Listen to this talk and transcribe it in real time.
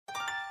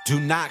Do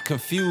not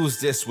confuse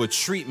this with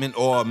treatment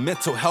or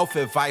mental health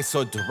advice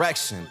or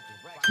direction.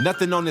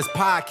 Nothing on this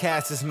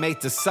podcast is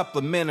made to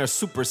supplement or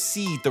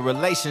supersede the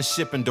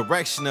relationship and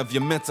direction of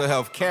your mental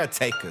health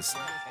caretakers.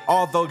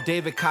 Although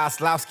David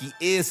Kozlowski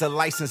is a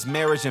licensed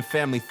marriage and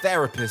family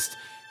therapist,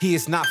 he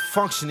is not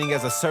functioning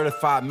as a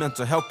certified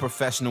mental health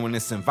professional in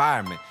this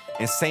environment.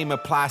 And same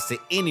applies to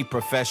any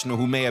professional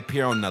who may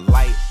appear on the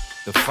Light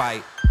the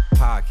Fight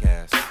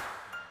podcast.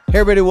 Hey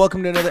everybody,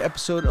 welcome to another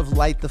episode of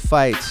Light the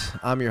Fight.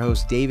 I'm your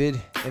host,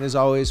 David, and as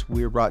always,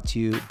 we are brought to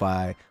you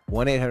by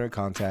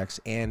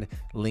 1-800-CONTACTS and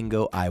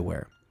Lingo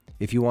Eyewear.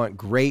 If you want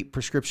great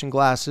prescription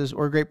glasses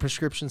or great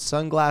prescription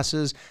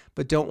sunglasses,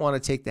 but don't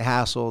want to take the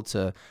hassle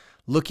to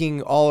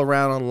looking all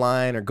around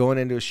online or going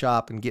into a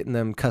shop and getting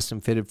them custom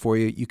fitted for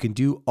you, you can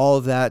do all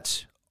of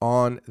that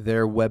on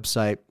their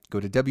website. Go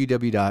to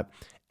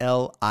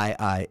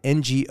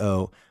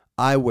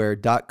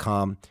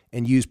www.liingoeyewear.com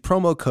and use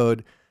promo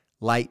code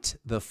Light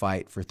the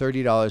Fight for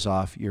 $30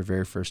 off your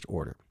very first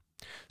order.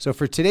 So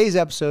for today's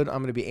episode, I'm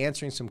going to be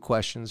answering some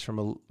questions from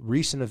a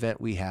recent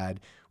event we had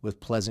with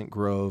Pleasant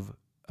Grove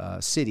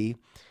City.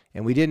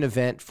 And we did an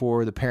event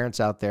for the parents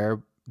out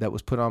there that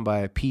was put on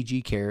by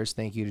PG Cares.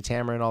 Thank you to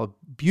Tamara and all the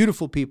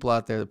beautiful people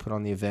out there that put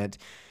on the event.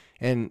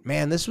 And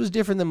man, this was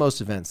different than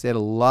most events. They had a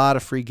lot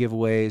of free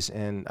giveaways,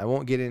 and I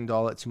won't get into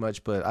all that too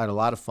much, but I had a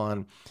lot of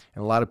fun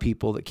and a lot of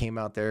people that came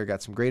out there,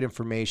 got some great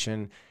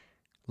information,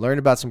 learned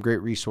about some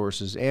great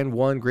resources, and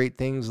won great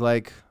things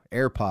like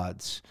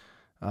AirPods.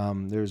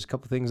 There's a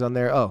couple things on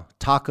there. Oh,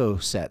 taco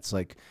sets,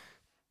 like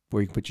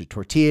where you can put your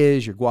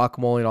tortillas, your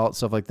guacamole, and all that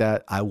stuff like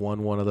that. I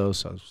won one of those,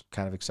 so I was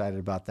kind of excited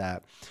about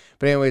that.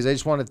 But anyways, I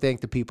just want to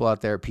thank the people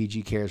out there at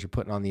PG Cares for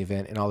putting on the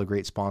event and all the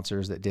great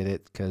sponsors that did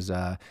it, because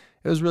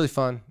it was really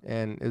fun,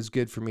 and it was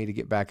good for me to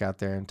get back out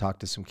there and talk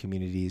to some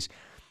communities.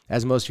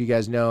 As most of you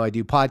guys know, I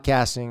do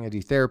podcasting, I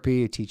do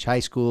therapy, I teach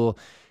high school,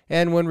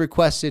 and when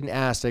requested and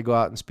asked, I go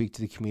out and speak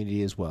to the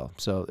community as well.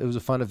 So it was a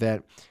fun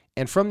event.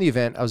 And from the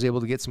event, I was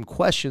able to get some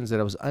questions that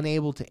I was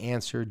unable to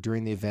answer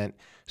during the event.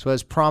 So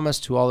as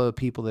promised to all the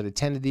people that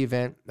attended the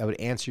event, I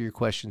would answer your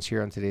questions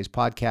here on today's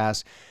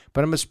podcast.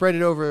 But I'm going to spread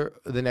it over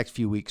the next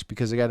few weeks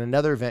because I got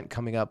another event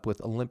coming up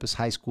with Olympus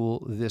High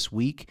School this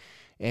week,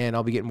 and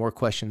I'll be getting more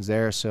questions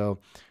there. So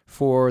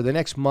for the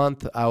next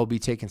month, I will be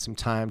taking some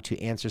time to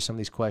answer some of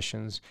these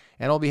questions.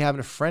 And I'll be having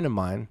a friend of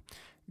mine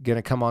going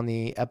to come on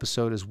the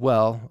episode as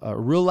well, a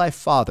real-life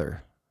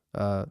father.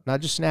 Not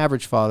just an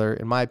average father,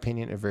 in my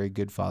opinion, a very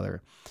good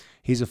father.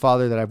 He's a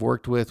father that I've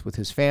worked with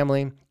his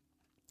family.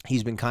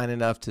 He's been kind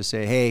enough to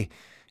say, hey,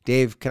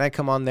 Dave, can I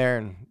come on there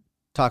and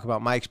talk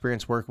about my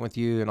experience working with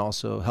you and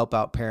also help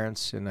out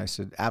parents? And I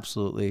said,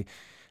 absolutely.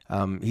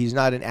 He's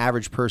not an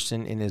average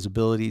person in his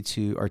ability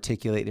to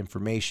articulate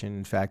information.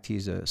 In fact,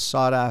 he's a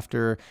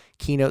sought-after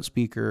keynote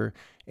speaker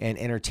and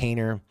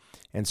entertainer.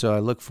 And so I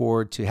look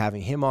forward to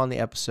having him on the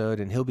episode,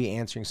 and he'll be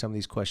answering some of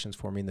these questions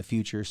for me in the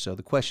future. So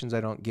the questions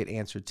I don't get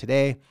answered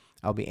today,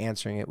 I'll be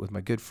answering it with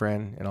my good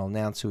friend, and I'll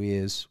announce who he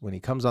is when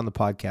he comes on the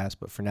podcast.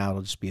 But for now,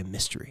 it'll just be a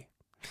mystery.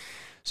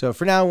 So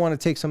for now, I want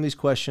to take some of these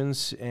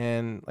questions.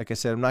 And like I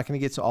said, I'm not going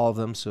to get to all of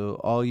them. So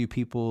all you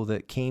people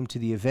that came to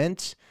the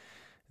event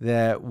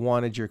that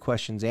wanted your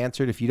questions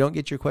answered, if you don't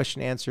get your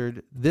question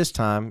answered this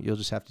time, you'll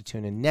just have to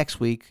tune in next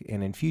week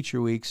and in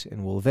future weeks,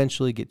 and we'll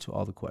eventually get to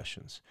all the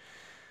questions.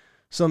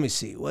 So let me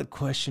see. What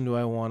question do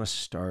I want to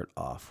start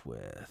off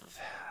with?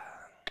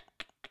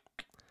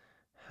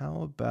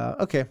 How about,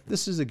 okay,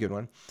 this is a good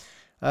one.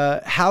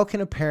 How can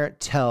a parent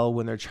tell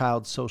when their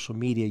child's social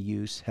media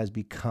use has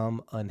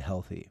become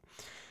unhealthy?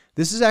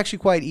 This is actually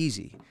quite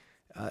easy.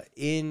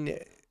 In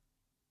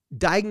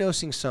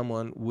diagnosing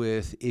someone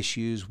with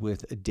issues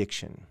with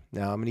addiction.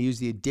 Now, I'm going to use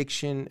the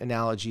addiction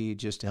analogy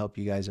just to help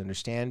you guys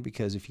understand,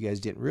 because if you guys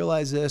didn't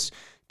realize this,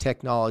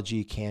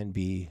 technology can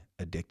be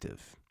addictive,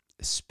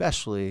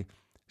 especially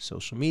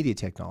social media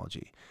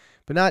technology.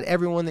 But not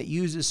everyone that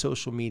uses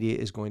social media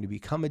is going to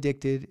become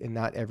addicted, and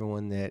not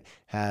everyone that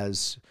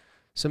has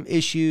some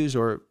issues,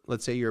 or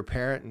let's say you're a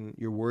parent and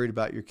you're worried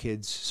about your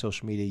kids'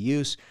 social media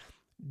use,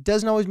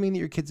 doesn't always mean that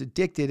your kid's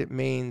addicted. It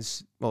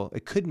means, well,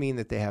 it could mean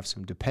that they have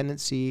some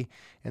dependency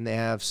and they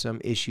have some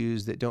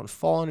issues that don't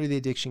fall under the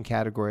addiction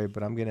category,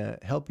 but I'm going to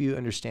help you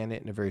understand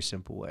it in a very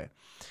simple way.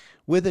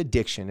 With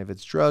addiction, if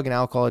it's drug and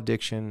alcohol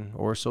addiction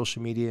or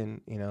social media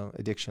and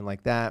addiction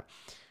like that,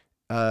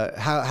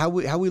 how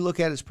we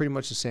look at it is pretty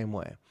much the same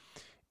way.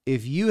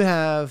 If you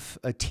have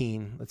a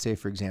teen, let's say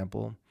for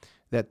example,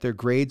 that their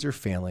grades are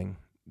failing,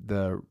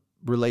 the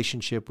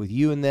relationship with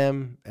you and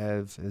them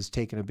has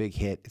taken a big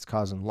hit, it's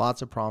causing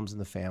lots of problems in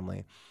the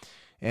family,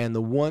 and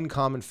the one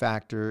common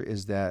factor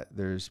is that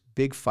there's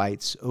big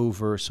fights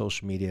over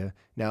social media.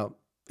 Now,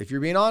 if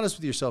you're being honest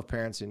with yourself,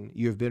 parents, and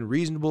you have been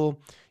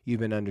reasonable, you've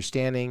been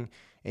understanding,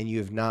 and you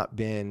have not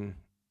been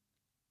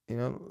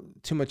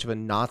too much of a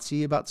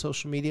Nazi about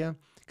social media,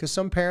 because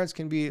some parents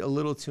can be a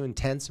little too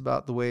intense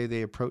about the way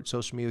they approach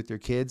social media with their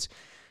kids.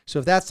 So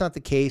if that's not the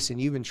case, and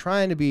you've been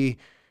trying to be,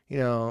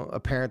 a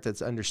parent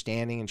that's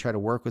understanding and try to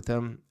work with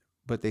them,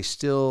 but they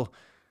still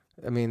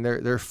I mean,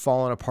 they're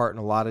falling apart in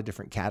a lot of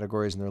different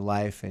categories in their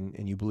life,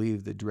 and you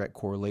believe the direct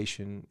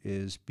correlation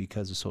is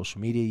because of social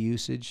media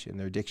usage and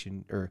their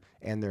addiction,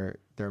 and their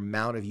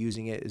amount of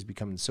using it is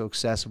becoming so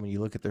excessive. When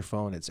you look at their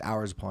phone, it's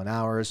hours upon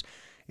hours.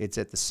 It's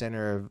at the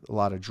center of a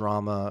lot of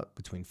drama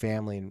between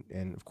family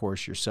and of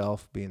course,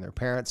 yourself being their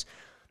parents.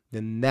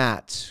 Then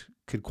that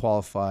could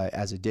qualify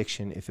as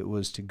addiction if it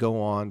was to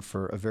go on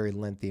for a very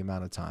lengthy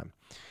amount of time.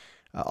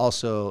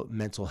 Also,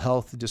 mental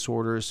health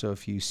disorders. So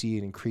if you see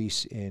an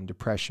increase in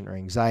depression or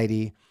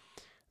anxiety,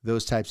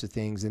 those types of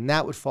things, then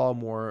that would fall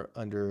more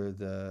under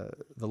the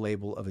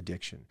label of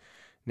addiction.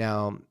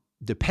 Now,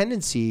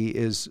 dependency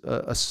is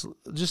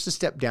just a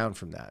step down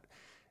from that.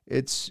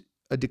 It's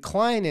a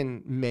decline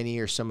in many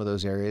or some of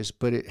those areas,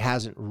 but it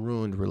hasn't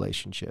ruined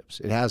relationships.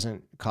 It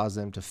hasn't caused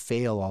them to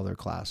fail all their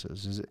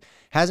classes. It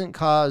hasn't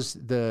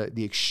caused the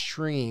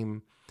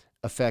extreme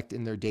effect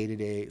in their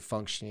day-to-day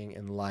functioning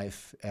in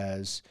life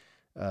as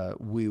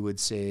we would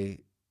say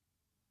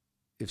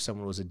if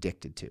someone was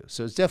addicted to.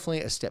 So it's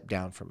definitely a step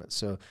down from it.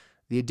 So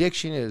the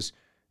addiction is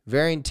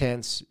very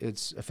intense.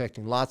 It's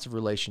affecting lots of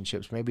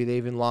relationships. Maybe they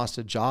even lost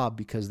a job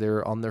because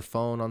they're on their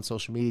phone on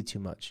social media too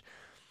much.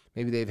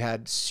 Maybe they've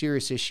had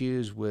serious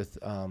issues with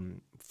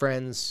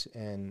friends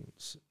and,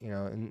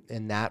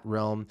 in that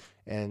realm.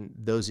 And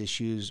those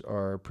issues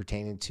are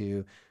pertaining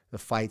to the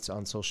fights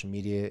on social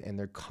media and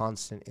their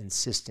constant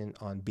insistent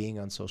on being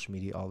on social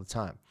media all the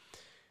time.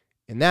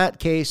 In that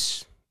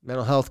case,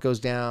 mental health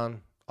goes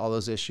down, all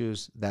those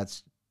issues,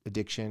 that's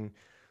addiction.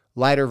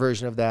 Lighter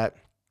version of that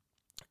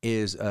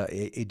is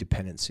a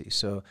dependency.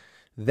 So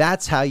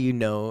that's how you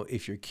know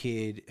if your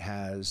kid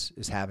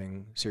is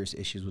having serious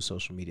issues with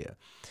social media.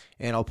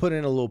 And I'll put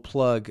in a little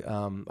plug,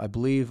 I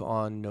believe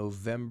on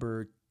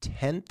November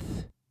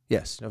 10th.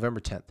 Yes, November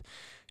 10th.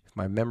 If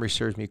my memory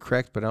serves me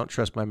correct, but I don't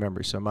trust my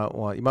memory, so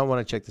you might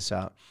want to check this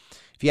out.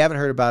 If you haven't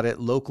heard about it,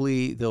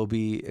 locally there'll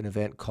be an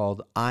event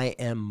called I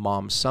Am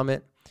Mom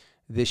Summit.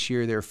 This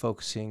year they're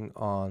focusing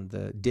on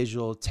the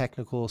digital,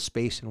 technical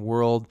space and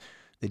world,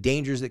 the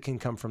dangers that can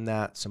come from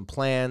that, some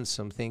plans,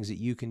 some things that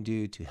you can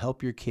do to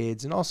help your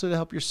kids and also to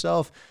help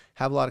yourself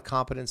have a lot of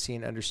competency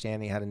and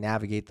understanding how to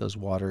navigate those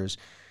waters.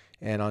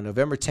 And on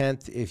November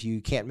 10th, if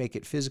you can make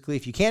it physically,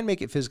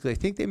 I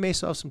think they may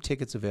still have some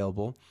tickets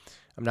available.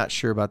 I'm not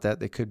sure about that.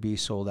 They could be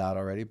sold out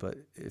already, but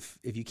if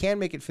you can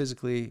make it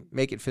physically,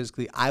 make it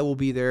physically. I will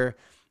be there.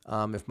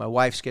 If my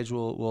wife's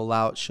schedule will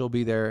allow it, she'll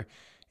be there.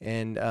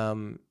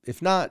 And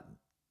if not,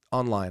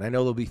 online. I know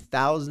there'll be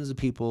thousands of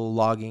people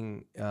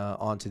logging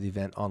onto the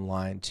event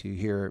online to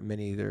hear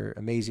many of their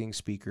amazing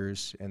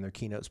speakers and their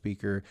keynote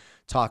speaker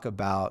talk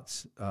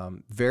about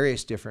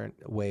various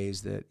different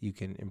ways that you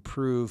can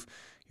improve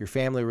your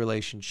family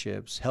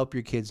relationships, help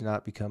your kids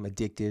not become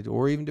addicted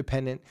or even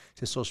dependent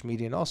to social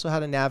media, and also how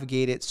to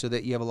navigate it so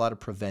that you have a lot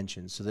of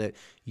prevention, so that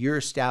you're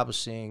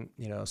establishing,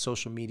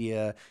 social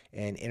media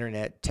and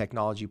internet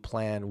technology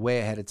plan way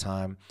ahead of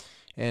time.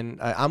 And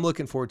I'm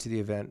looking forward to the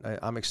event.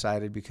 I'm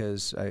excited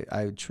because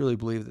I truly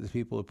believe that the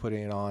people who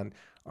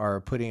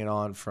are putting it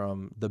on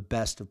from the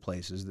best of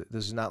places.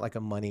 This is not like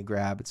a money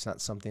grab. It's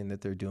not something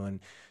that they're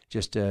doing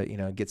just to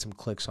get some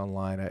clicks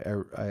online.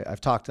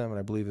 I've talked to them, and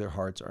I believe their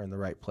hearts are in the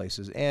right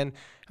places. And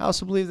I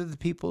also believe that the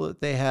people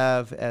that they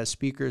have as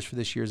speakers for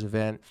this year's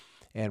event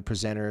and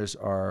presenters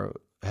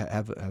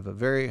have a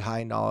very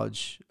high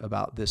knowledge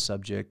about this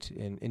subject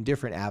in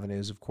different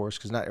avenues, of course,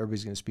 because not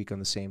everybody's going to speak on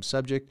the same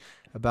subject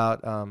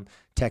about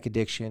tech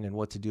addiction and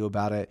what to do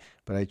about it.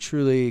 But I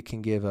truly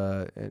can give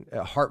a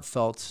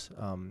heartfelt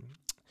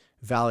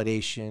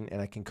validation,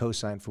 and I can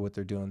co-sign for what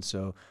they're doing.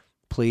 So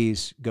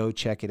please go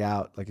check it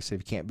out. Like I said,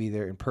 if you can't be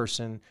there in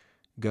person,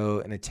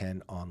 go and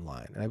attend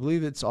online. And I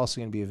believe it's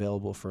also going to be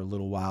available for a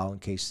little while in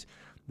case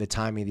the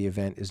timing of the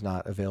event is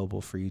not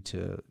available for you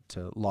to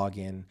log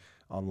in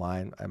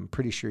online. I'm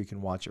pretty sure you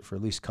can watch it for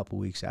at least a couple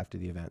weeks after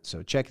the event.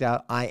 So check it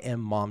out, I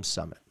Am Mom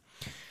Summit.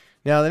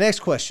 Now, the next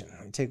question,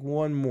 let me take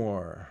one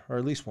more, or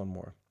at least one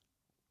more.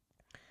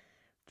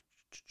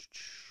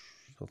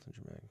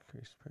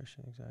 Increased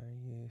depression, anxiety,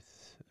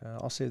 youth.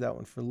 I'll save that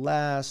one for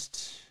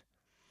last.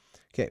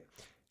 Okay.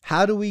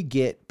 How do we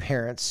get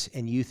parents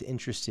and youth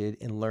interested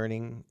in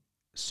learning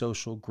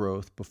social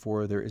growth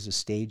before there is a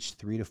stage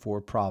 3 to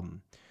 4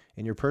 problem?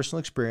 In your personal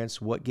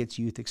experience, what gets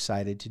youth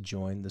excited to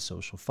join the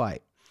social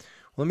fight?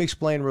 Let me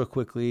explain real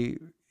quickly.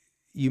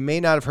 You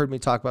may not have heard me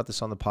talk about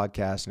this on the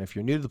podcast, and if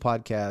you're new to the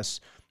podcast,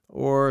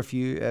 or if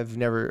you have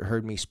never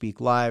heard me speak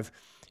live,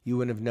 you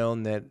wouldn't have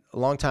known that a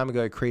long time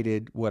ago I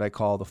created what I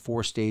call the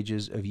 4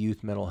 stages of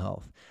youth mental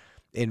health.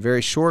 In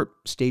very short,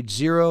 stage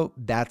 0,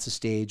 that's a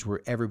stage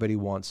where everybody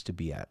wants to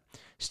be at.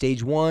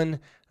 Stage 1,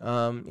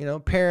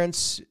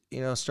 parents,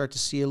 start to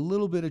see a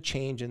little bit of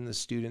change in the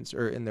students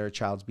or in their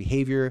child's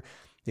behavior.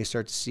 They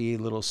start to see a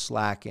little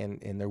slack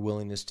in their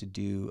willingness to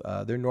do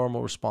their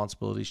normal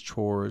responsibilities,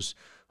 chores,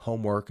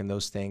 homework, and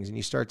those things. And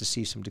you start to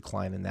see some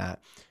decline in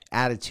that.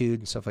 Attitude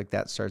and stuff like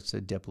that starts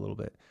to dip a little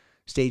bit.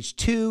 Stage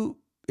 2,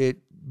 it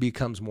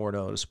becomes more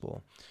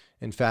noticeable.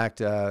 In fact,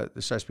 there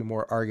starts to be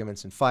more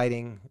arguments and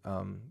fighting.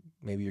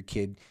 Maybe your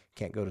kid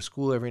can't go to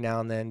school every now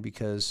and then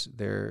because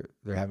they're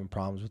having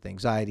problems with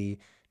anxiety,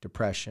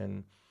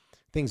 depression,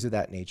 things of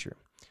that nature.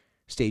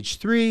 Stage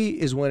 3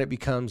 is when it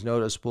becomes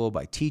noticeable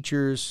by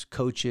teachers,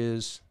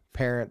 coaches,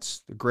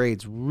 parents. The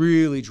grades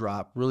really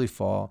drop, really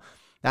fall.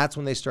 That's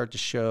when they start to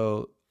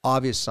show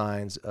obvious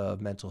signs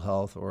of mental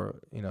health or,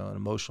 an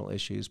emotional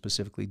issue,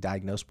 specifically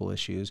diagnosable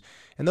issues.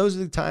 And those are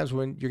the times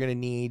when you're going to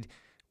need,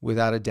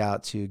 without a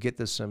doubt, to get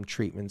this some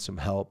treatment, some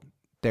help,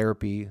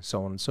 therapy,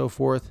 so on and so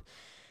forth.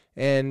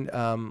 And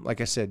like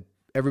I said,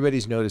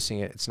 everybody's noticing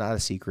it. It's not a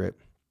secret.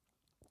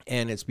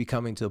 And it's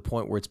becoming to the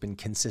point where it's been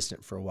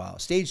consistent for a while.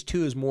 Stage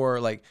 2 is more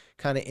like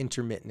kind of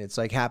intermittent. It's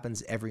like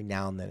happens every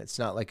now and then. It's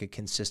not like a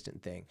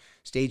consistent thing.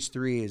 Stage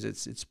 3 is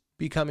it's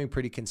becoming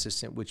pretty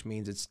consistent, which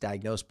means it's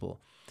diagnosable.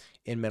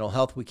 In mental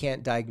health, we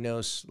can't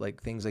diagnose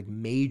like things like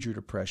major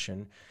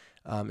depression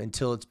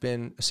until it's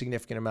been a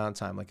significant amount of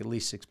time, like at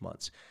least 6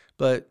 months.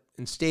 But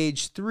in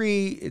stage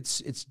 3,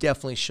 it's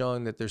definitely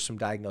showing that there's some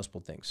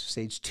diagnosable things.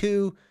 Stage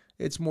 2,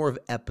 it's more of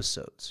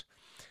episodes.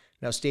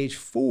 Now, stage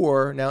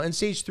 4, in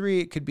stage 3,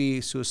 it could be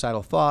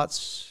suicidal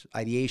thoughts,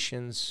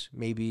 ideations,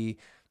 maybe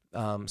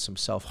some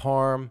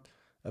self-harm,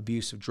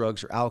 abuse of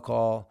drugs or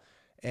alcohol,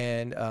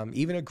 and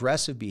even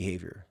aggressive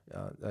behavior.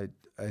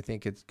 I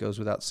think it goes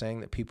without saying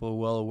that people are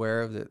well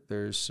aware of that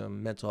there's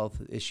some mental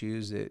health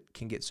issues that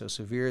can get so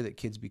severe that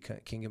kids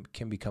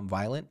can become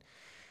violent.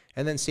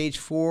 And then stage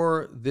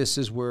 4, this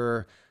is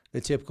where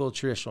the typical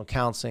traditional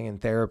counseling and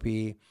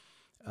therapy,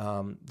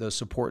 those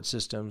support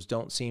systems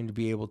don't seem to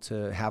be able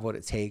to have what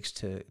it takes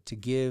to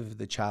give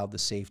the child the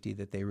safety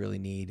that they really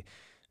need.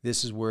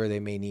 This is where they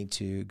may need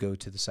to go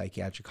to the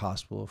psychiatric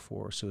hospital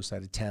for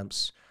suicide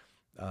attempts.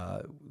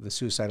 The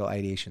suicidal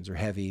ideations are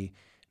heavy.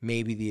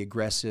 Maybe the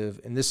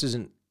aggressive, and this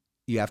isn't,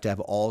 you have to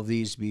have all of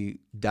these to be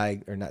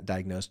not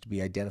diagnosed, to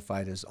be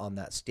identified as on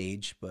that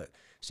stage, but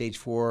stage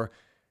 4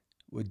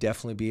 would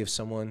definitely be if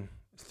someone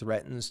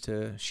threatens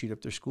to shoot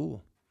up their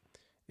school,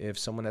 if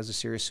someone has a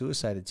serious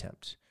suicide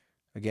attempt.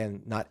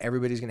 Again, not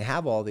everybody's going to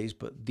have all these,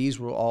 but these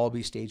will all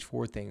be stage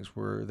 4 things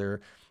where they're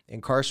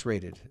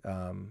incarcerated,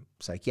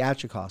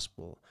 psychiatric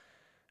hospital,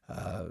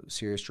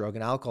 serious drug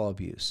and alcohol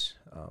abuse,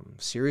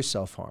 serious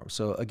self-harm.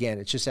 So again,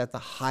 it's just at the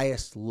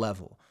highest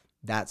level,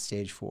 that's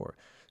stage 4.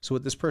 So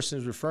what this person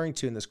is referring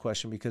to in this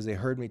question, because they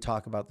heard me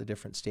talk about the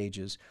different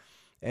stages,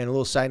 and a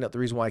little side note, the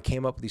reason why I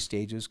came up with these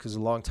stages, because a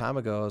long time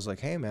ago, I was like,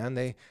 hey man,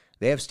 they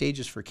have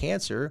stages for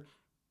cancer.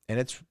 And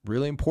it's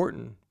really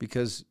important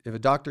because if a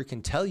doctor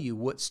can tell you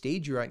what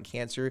stage you're at in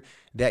cancer,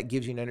 that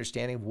gives you an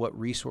understanding of what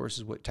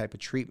resources, what type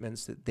of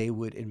treatments that they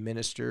would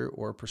administer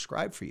or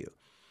prescribe for you.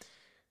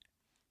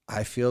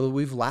 I feel that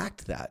we've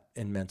lacked that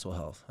in mental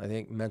health. I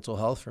think mental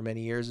health for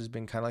many years has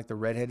been kind of like the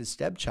redheaded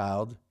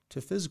stepchild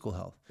to physical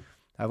health.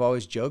 I've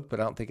always joked, but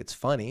I don't think it's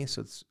funny.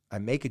 So I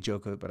make a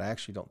joke of it, but I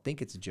actually don't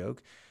think it's a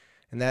joke.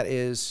 And that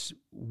is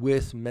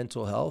with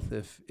mental health.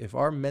 If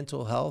our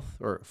mental health,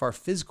 or if our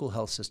physical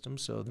health system,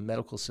 so the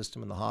medical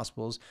system and the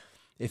hospitals,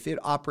 if it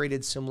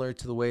operated similar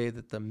to the way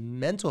that the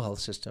mental health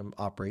system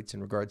operates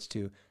in regards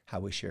to how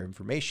we share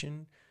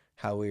information,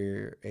 how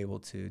we're able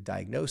to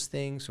diagnose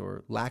things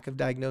or lack of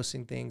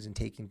diagnosing things and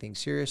taking things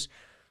serious,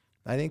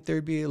 I think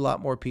there'd be a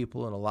lot more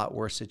people in a lot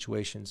worse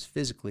situations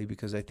physically,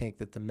 because I think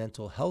that the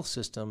mental health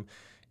system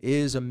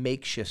is a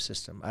makeshift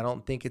system. I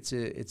don't think it's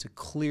a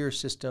clear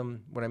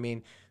system. What I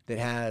mean, that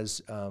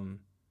has,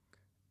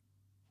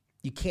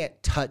 you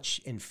can't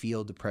touch and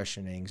feel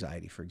depression and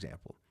anxiety, for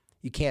example.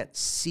 You can't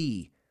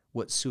see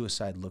what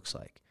suicide looks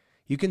like.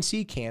 You can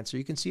see cancer,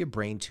 you can see a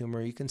brain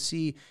tumor, you can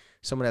see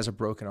someone has a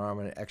broken arm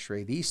on an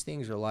x-ray. These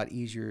things are a lot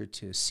easier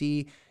to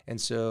see. And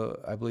so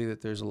I believe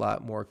that there's a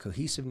lot more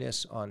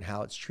cohesiveness on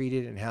how it's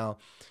treated, and how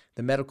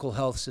the medical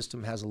health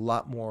system has a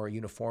lot more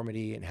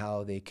uniformity in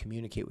how they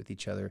communicate with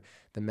each other.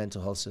 The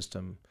mental health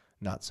system,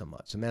 not so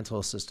much. The mental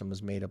health system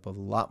is made up of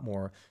a lot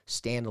more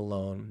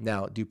standalone.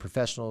 Now, do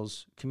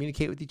professionals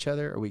communicate with each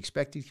other? Are we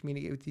expected to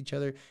communicate with each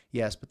other?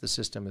 Yes, but the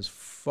system is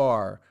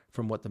far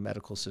from what the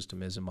medical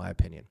system is, in my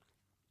opinion.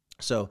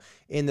 So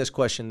in this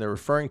question, they're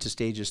referring to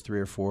stages 3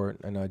 or 4.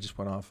 I know I just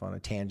went off on a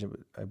tangent,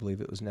 but I believe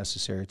it was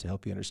necessary to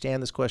help you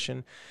understand this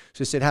question.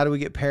 So it said, how do we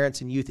get parents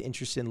and youth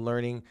interested in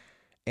learning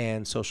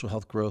and social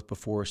health growth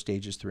before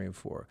stages 3 and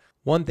 4?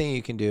 One thing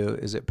you can do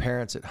is that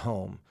parents at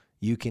home,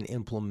 you can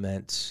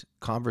implement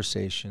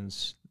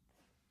conversations.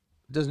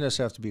 It doesn't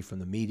necessarily have to be from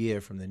the media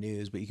or from the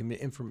news, but you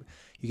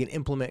can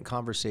implement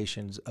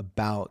conversations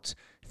about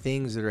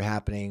things that are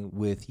happening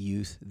with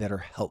youth that are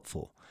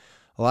helpful.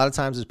 A lot of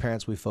times as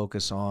parents, we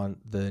focus on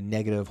the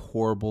negative,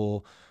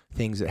 horrible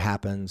things that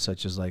happen,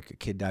 such as like a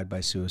kid died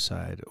by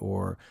suicide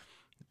or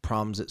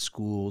problems at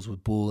schools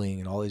with bullying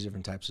and all these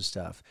different types of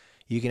stuff.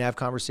 You can have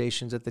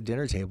conversations at the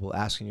dinner table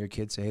asking your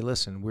kids, hey,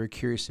 listen, we're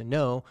curious to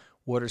know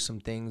what are some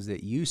things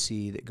that you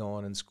see that go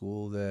on in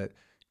school that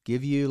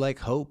give you like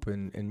hope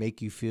and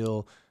make you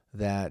feel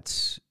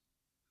that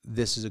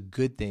this is a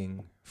good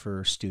thing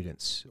for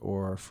students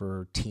or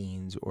for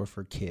teens or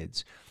for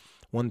kids.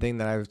 One thing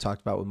that I've talked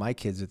about with my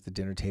kids at the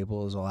dinner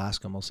table is I'll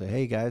ask them, I'll say,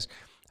 hey guys,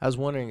 I was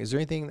wondering, is there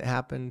anything that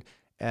happened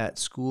at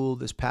school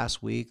this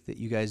past week that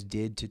you guys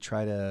did to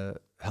try to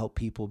help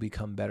people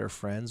become better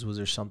friends? Was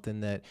there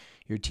something that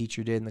your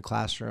teacher did in the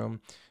classroom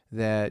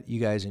that you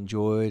guys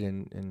enjoyed?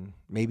 And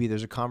maybe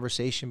there's a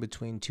conversation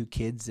between two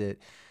kids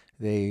that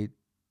they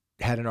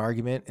had an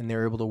argument and they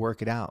were able to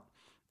work it out.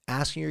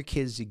 Asking your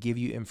kids to give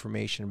you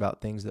information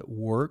about things that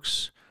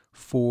works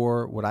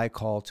for what I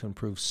call to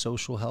improve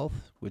social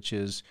health, which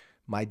is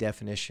my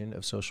definition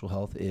of social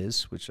health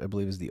is, which I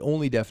believe is the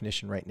only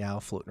definition right now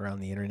floating around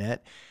the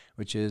internet,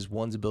 which is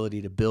one's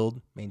ability to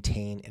build,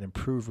 maintain, and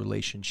improve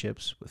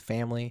relationships with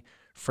family,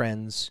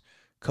 friends,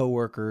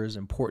 coworkers,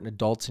 important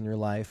adults in your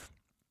life,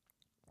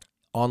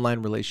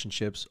 online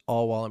relationships,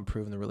 all while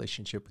improving the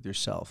relationship with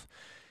yourself.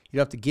 You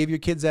don't have to give your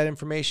kids that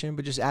information,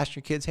 but just ask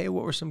your kids, hey,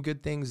 what were some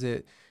good things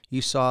that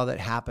you saw that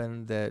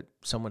happened that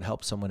someone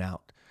helped someone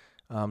out?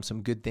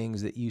 Some good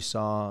things that you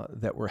saw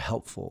that were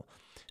helpful.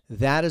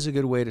 That is a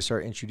good way to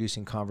start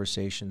introducing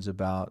conversations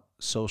about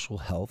social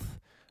health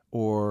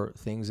or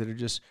things that are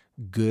just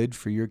good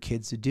for your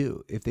kids to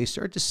do. If they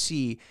start to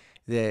see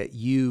that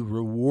you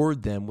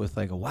reward them with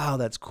like, wow,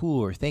 that's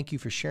cool, or thank you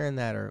for sharing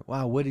that, or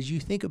wow, what did you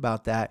think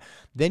about that?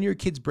 Then your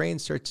kid's brain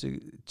start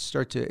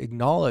to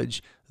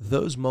acknowledge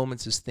those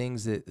moments as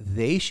things that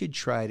they should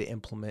try to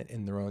implement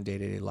in their own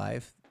day-to-day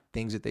life,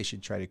 things that they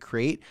should try to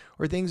create,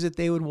 or things that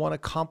they would want to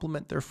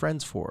compliment their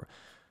friends for.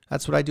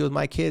 That's what I do with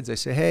my kids. I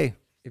say, hey,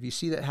 if you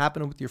see that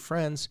happening with your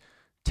friends,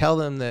 tell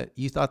them that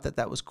you thought that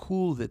that was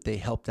cool that they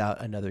helped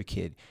out another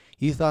kid.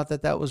 You thought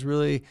that that was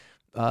really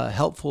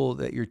helpful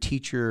that your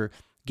teacher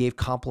gave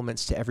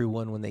compliments to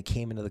everyone when they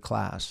came into the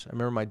class. I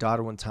remember my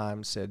daughter one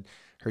time said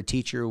her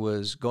teacher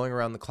was going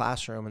around the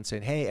classroom and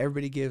saying, hey,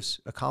 everybody gives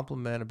a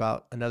compliment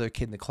about another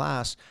kid in the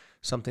class,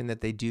 something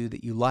that they do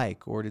that you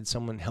like, or did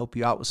someone help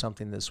you out with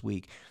something this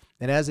week?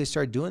 And as they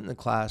started doing it in the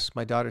class,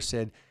 my daughter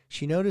said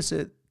she noticed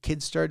that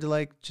kids started to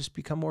like just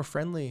become more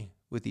friendly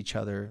with each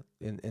other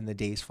in the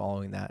days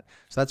following that.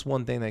 So that's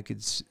one thing that I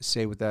could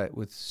say with that,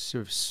 with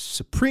sort of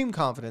supreme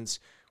confidence,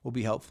 will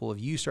be helpful if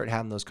you start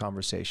having those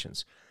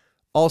conversations.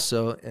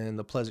 Also, in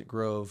the Pleasant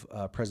Grove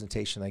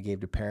presentation I gave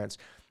to parents,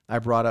 I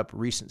brought up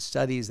recent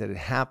studies that had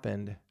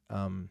happened.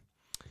 I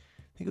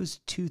think it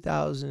was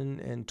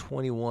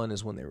 2021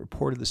 is when they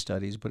reported the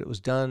studies, but it was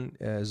done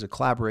as a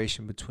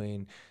collaboration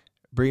between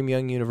Brigham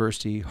Young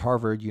University,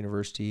 Harvard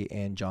University,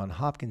 and Johns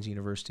Hopkins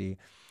University,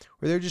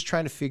 where they're just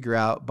trying to figure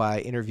out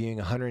by interviewing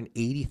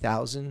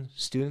 180,000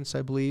 students,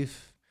 I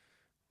believe.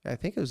 I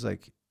think it was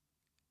like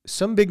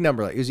some big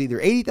number. Like it was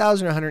either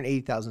 80,000 or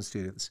 180,000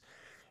 students.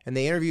 And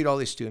they interviewed all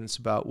these students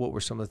about what were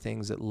some of the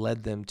things that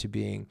led them to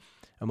being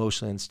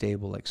emotionally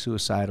unstable, like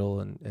suicidal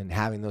and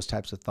having those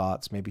types of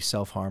thoughts, maybe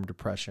self-harm,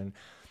 depression.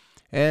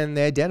 And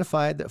they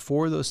identified that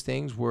 4 of those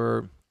things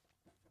were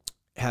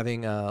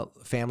having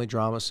family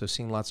drama, so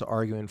seeing lots of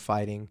arguing,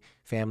 fighting,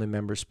 family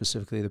members,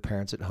 specifically the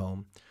parents at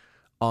home,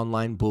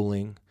 online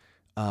bullying,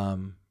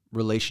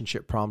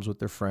 relationship problems with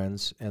their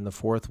friends, and the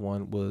 4th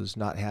one was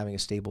not having a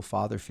stable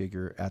father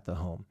figure at the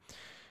home.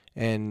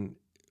 And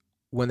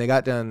when they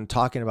got done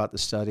talking about the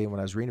study, and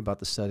when I was reading about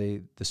the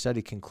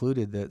study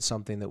concluded that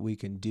something that we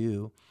can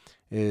do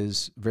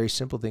is very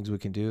simple things we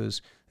can do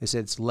is they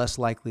said it's less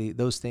likely,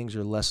 those things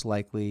are less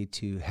likely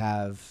to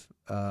have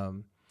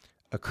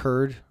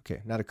occurred.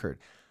 Okay, not occurred.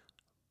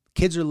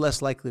 Kids are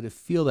less likely to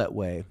feel that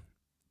way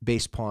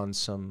based upon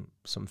some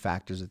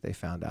factors that they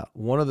found out.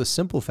 One of the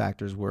simple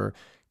factors were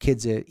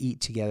kids that eat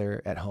together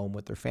at home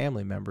with their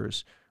family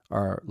members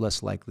are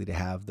less likely to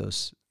have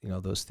those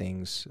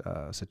things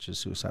such as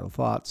suicidal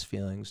thoughts,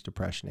 feelings,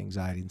 depression,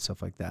 anxiety, and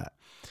stuff like that.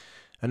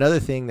 Another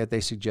thing that they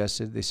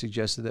suggested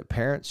that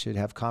parents should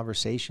have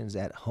conversations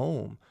at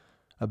home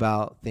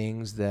about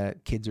things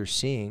that kids are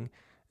seeing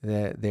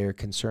that they're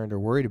concerned or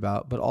worried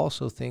about, but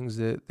also things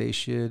that they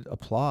should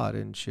applaud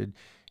and should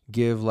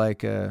give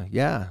like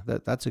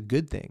that's a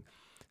good thing.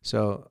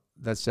 So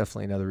that's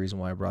definitely another reason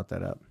why I brought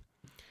that up.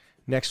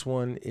 Next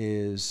one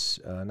is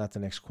not the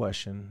next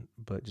question,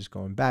 but just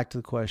going back to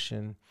the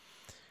question.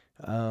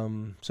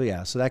 So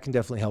that can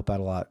definitely help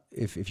out a lot.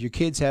 If your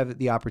kids have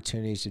the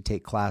opportunities to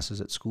take classes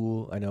at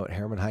school, I know at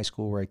Harriman High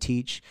School where I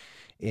teach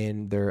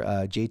in their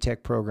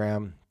JTech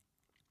program,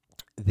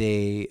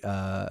 they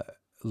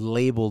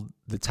labeled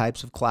the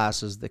types of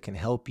classes that can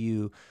help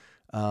you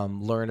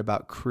learn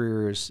about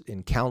careers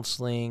in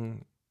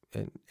counseling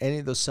and any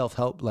of those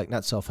self-help, like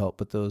not self-help,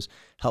 but those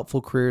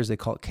helpful careers. They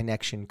call it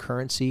connection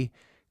currency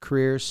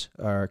careers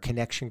or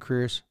connection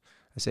careers.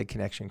 I said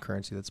connection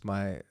currency. That's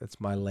my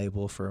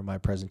label for my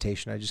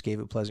presentation I just gave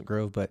at Pleasant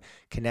Grove, but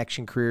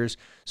connection careers.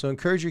 So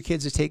encourage your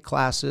kids to take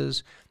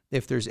classes.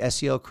 If there's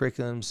SEL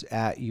curriculums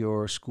at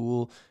your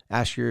school,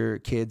 ask your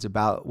kids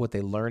about what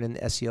they learn in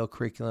the SEL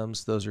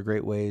curriculums. Those are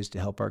great ways to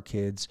help our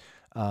kids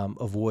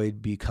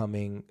avoid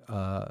becoming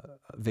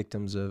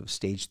victims of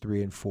stage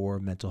 3 and 4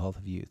 mental health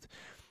of youth.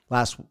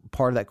 Last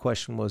part of that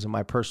question was, in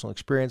my personal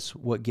experience,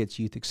 what gets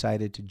youth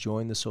excited to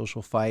join the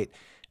social fight?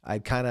 I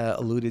kind of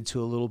alluded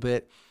to a little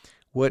bit.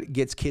 What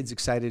gets kids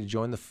excited to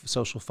join the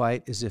social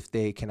fight is if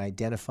they can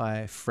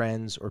identify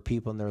friends or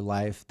people in their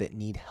life that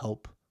need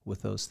help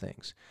with those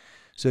things.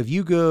 So if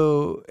you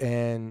go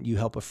and you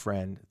help a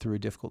friend through a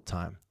difficult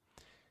time,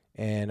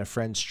 and a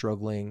friend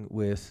struggling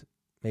with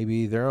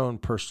maybe their own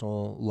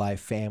personal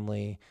life,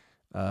 family,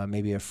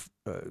 maybe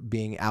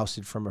being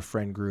ousted from a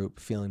friend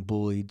group, feeling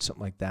bullied,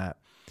 something like that.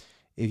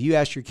 If you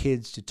ask your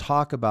kids to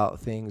talk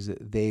about things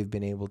that they've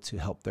been able to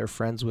help their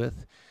friends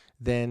with,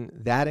 then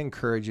that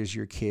encourages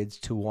your kids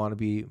to want to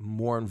be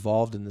more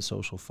involved in the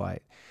social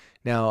fight.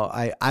 Now,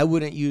 I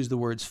wouldn't use the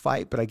words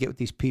fight, but I get what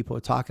these people are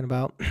talking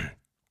about.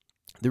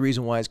 The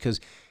reason why is because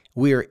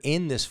we are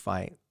in this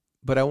fight,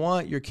 but I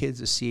want your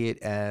kids to see it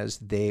as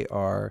they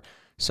are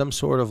some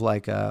sort of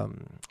like a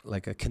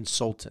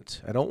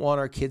consultant. I don't want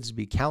our kids to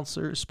be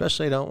counselors,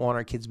 especially I don't want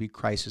our kids to be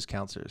crisis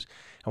counselors.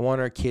 I want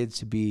our kids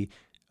to be,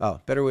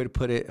 better way to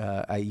put it,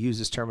 I use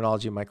this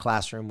terminology in my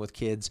classroom with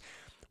kids.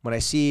 When I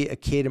see a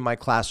kid in my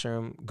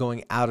classroom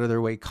going out of their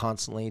way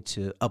constantly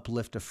to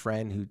uplift a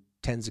friend who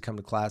tends to come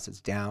to class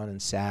that's down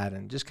and sad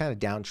and just kind of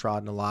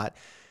downtrodden a lot,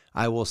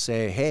 I will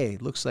say, hey,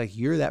 looks like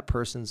you're that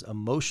person's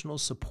emotional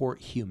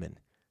support human.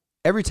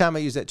 Every time I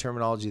use that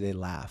terminology, they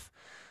laugh.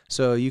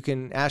 So you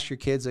can ask your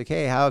kids like,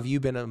 hey, how have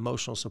you been an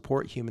emotional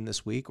support human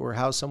this week? Or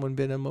how's someone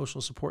been an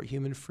emotional support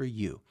human for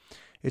you?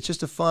 It's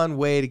just a fun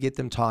way to get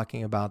them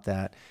talking about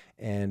that.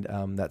 And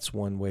that's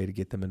one way to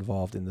get them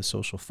involved in the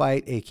social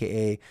fight,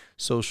 AKA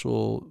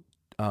social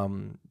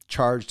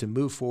charge to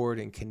move forward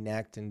and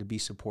connect and to be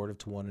supportive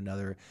to one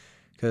another.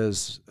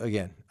 Because,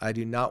 again, I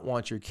do not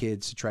want your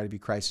kids to try to be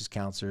crisis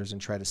counselors and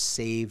try to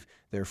save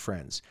their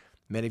friends.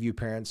 Many of you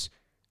parents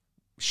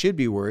should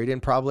be worried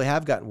and probably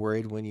have gotten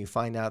worried when you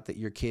find out that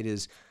your kid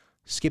is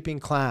skipping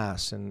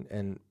class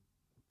and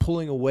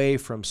pulling away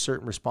from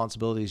certain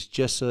responsibilities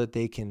just so that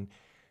they can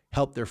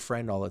help their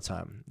friend all the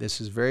time.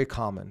 This is very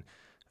common.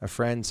 A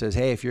friend says,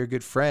 hey, if you're a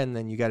good friend,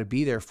 then you got to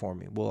be there for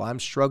me. Well, I'm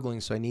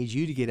struggling, so I need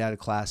you to get out of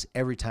class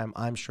every time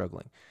I'm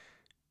struggling.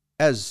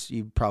 As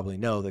you probably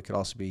know, that could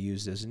also be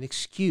used as an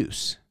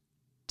excuse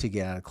to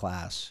get out of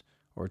class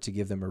or to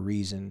give them a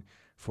reason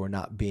for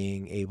not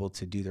being able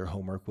to do their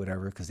homework,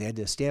 whatever, because they had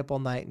to stay up all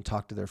night and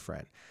talk to their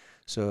friend.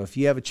 So if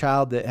you have a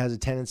child that has a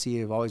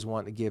tendency of always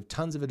wanting to give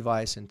tons of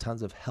advice and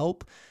tons of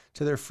help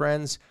to their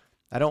friends,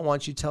 I don't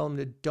want you to tell them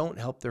to don't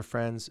help their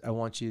friends. I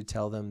want you to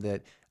tell them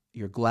that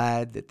you're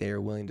glad that they are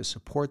willing to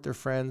support their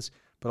friends,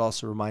 but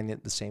also remind them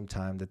at the same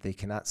time that they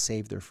cannot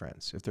save their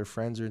friends. If their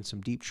friends are in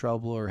some deep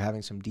trouble or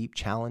having some deep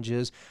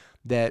challenges,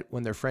 that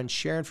when their friends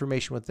share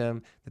information with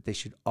them, that they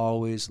should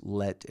always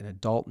let an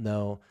adult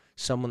know,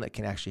 someone that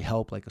can actually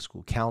help, like a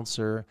school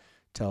counselor,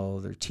 tell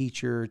their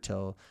teacher,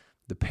 tell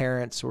the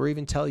parents, or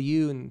even tell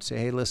you and say,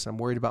 hey, listen, I'm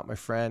worried about my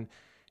friend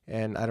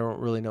and I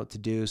don't really know what to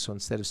do. So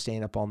instead of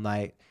staying up all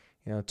night,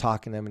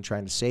 talking to them and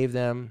trying to save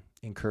them,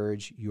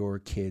 encourage your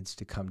kids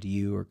to come to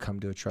you or come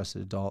to a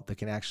trusted adult that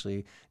can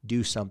actually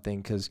do something,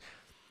 because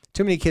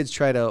too many kids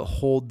try to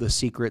hold the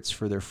secrets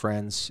for their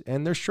friends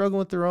and they're struggling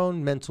with their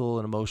own mental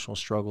and emotional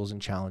struggles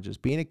and challenges.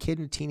 Being a kid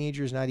and a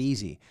teenager is not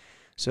easy.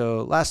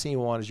 So last thing you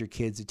want is your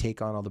kids to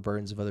take on all the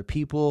burdens of other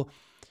people.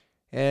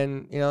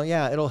 And,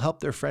 it'll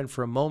help their friend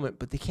for a moment,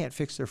 but they can't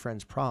fix their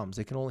friend's problems.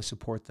 They can only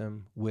support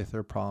them with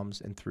their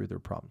problems and through their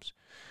problems.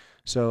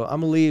 So I'm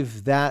going to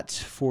leave that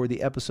for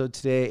the episode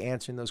today,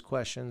 answering those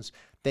questions.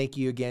 Thank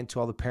you again to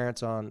all the parents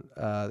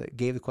that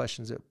gave the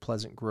questions at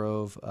Pleasant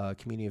Grove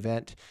community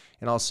event.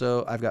 And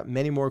also, I've got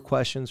many more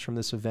questions from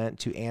this event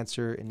to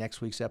answer in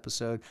next week's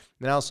episode.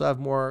 And I also have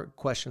more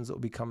questions that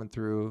will be coming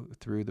through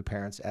the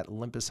parents at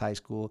Olympus High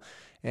School.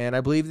 And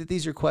I believe that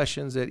these are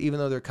questions that, even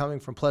though they're coming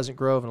from Pleasant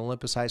Grove and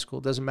Olympus High School,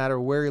 it doesn't matter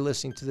where you're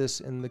listening to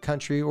this in the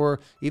country or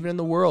even in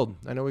the world.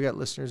 I know we got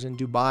listeners in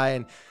Dubai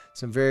and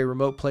some very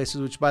remote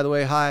places, which, by the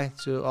way, hi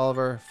to all of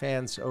our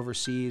fans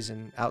overseas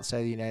and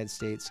outside the United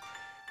States.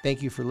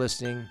 Thank you for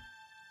listening,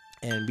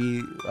 and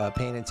be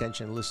paying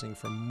attention and listening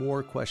for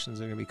more questions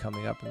that are going to be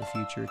coming up in the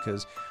future,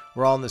 because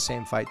we're all in the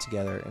same fight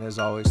together. And as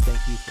always, thank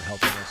you for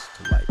helping us